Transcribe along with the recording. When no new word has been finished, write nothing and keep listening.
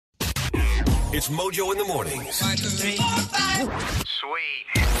It's Mojo in the mornings. 1, 2, 3, 4, 5.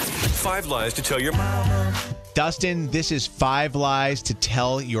 Sweet. 5 lies to tell your mom. Dustin, this is 5 lies to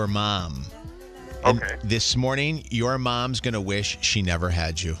tell your mom. And Okay. this morning, your mom's going to wish she never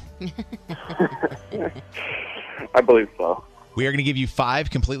had you. I believe so. We are going to give you 5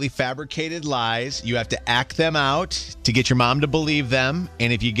 completely fabricated lies. You have to act them out to get your mom to believe them.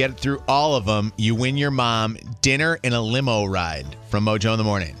 And if you get through all of them, you win your mom dinner and a limo ride from Mojo in the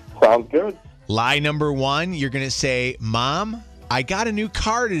Morning. Sounds good. Lie number 1, you're going to say, Mom, I got a new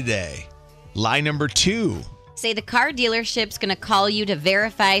car today. Lie number 2. Say the car dealership's going to call you to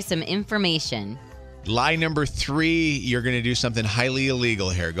verify some information. Lie number 3, you're going to do something highly illegal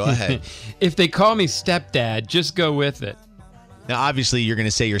here. Go ahead. If they call me stepdad, just go with it. Now, obviously, you're going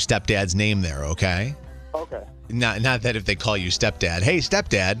to say your stepdad's name there, okay? Okay. Not that if they call you stepdad, hey,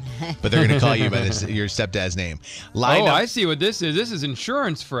 stepdad, but they're going to call you by your stepdad's name. I see what this is. This is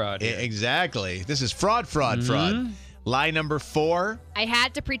insurance fraud. Exactly. This is fraud. Lie number 4. I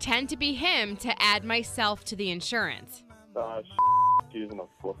had to pretend to be him to add myself to the insurance. Using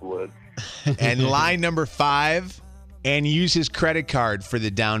a flip wood. And lie number 5, and use his credit card for the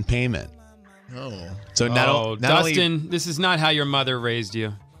down payment. Oh. So not Dustin, only, this is not how your mother raised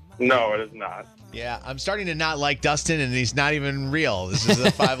you. No, it is not. yeah, I'm starting to not like Dustin, and he's not even real. This is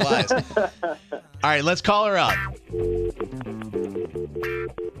the 5 lies. All right, let's call her up.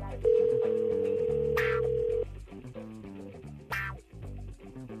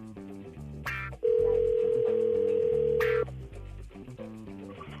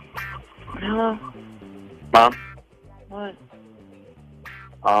 Hello? Mom? What?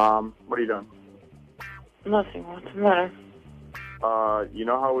 What are you doing? Nothing. What's the matter? You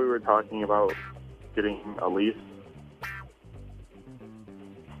know how we were talking about getting a lease?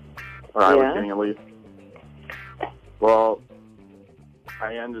 Or I was Yeah. getting a lease. Well,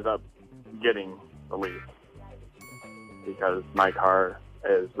 I ended up getting a lease because my car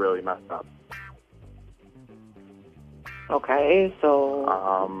is really messed up. Okay,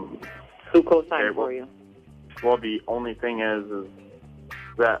 so who co-signed okay, well- for you? Well, the only thing is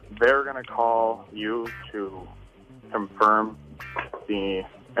that they're going to call you to confirm the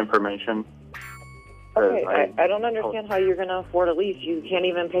information. Okay, I don't understand how you're going to afford a lease. You can't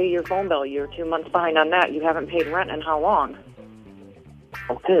even pay your phone bill. You're 2 months behind on that. You haven't paid rent in how long?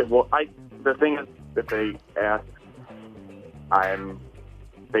 Okay, well, the thing is, if they ask,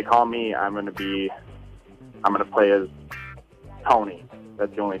 they call me, I'm going to play as Tony.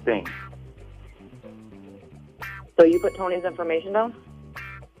 That's the only thing. So you put Tony's information down?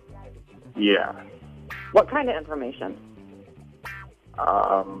 Yeah. What kind of information?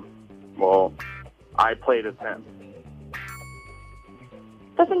 Well, I played as him.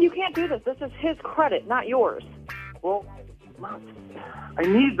 Listen, you can't do this. This is his credit, not yours. Well, Mom, I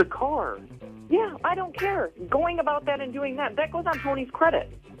need the car. Yeah, I don't care. Going about that and doing that goes on Tony's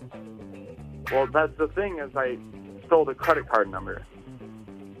credit. Well, that's the thing is I stole the credit card number.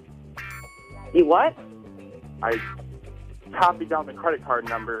 You what? I copied down the credit card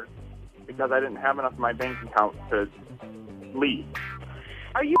number because I didn't have enough in my bank account to leave.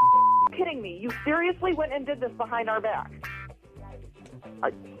 Are you kidding me? You seriously went and did this behind our back?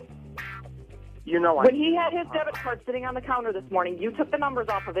 When he had his debit card sitting on the counter this morning, you took the numbers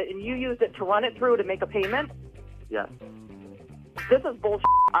off of it and you used it to run it through to make a payment? Yes. This is bullshit.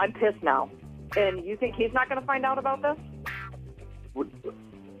 I'm pissed now. And you think he's not going to find out about this?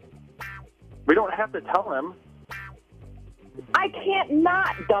 We don't have to tell him. I can't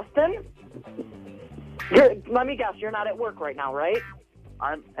not, Dustin. Let me guess, you're not at work right now, right?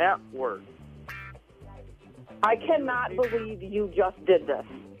 I'm at work. I cannot believe you just did this.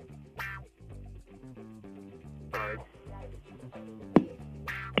 Sorry.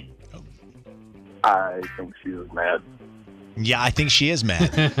 I think she was mad. Yeah, I think she is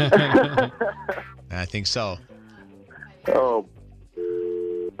mad. I think so. Oh.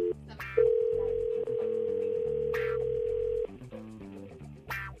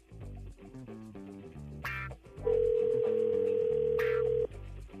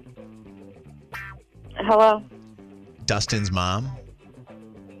 Hello? Dustin's mom?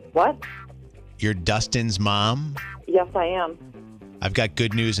 What? You're Dustin's mom? Yes, I am. I've got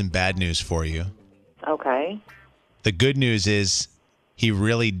good news and bad news for you. Okay. The good news is he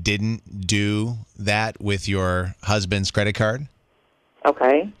really didn't do that with your husband's credit card.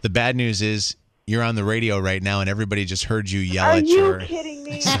 Okay. The bad news is you're on the radio right now and everybody just heard you yell Are at you your... kidding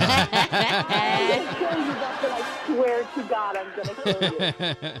me? I'm going to kill you, Dustin. I swear to God I'm going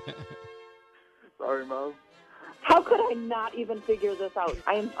to kill you. Sorry, Mom. How could I not even figure this out?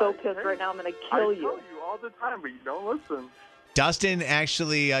 I am so pissed right now. I'm going to kill I you. tell you all the time, but you don't listen. Dustin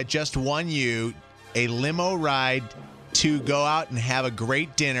actually just won you a limo ride to go out and have a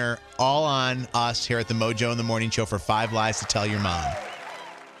great dinner, all on us here at the Mojo in the Morning Show for 5 Lies to Tell Your Mom.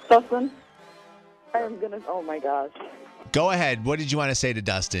 Dustin, I am going to, oh my gosh. Go ahead. What did you want to say to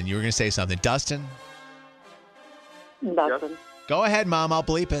Dustin? You were going to say something. Dustin? Dustin. Go ahead, Mom. I'll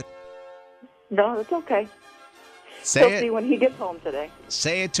bleep it. No, it's okay. Say He'll it. see when he gets home today.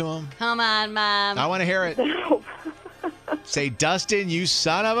 Say it to him. Come on, Mom. I want to hear it. Say, Dustin, you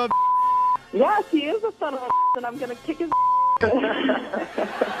son of a... Yes, he is a son of a and I'm going to kick his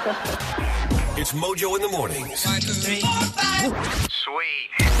It's Mojo in the Mornings. 1, 2, 3, 4, 5. Sweet.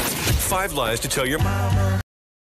 5 Lies to Tell Your Mama.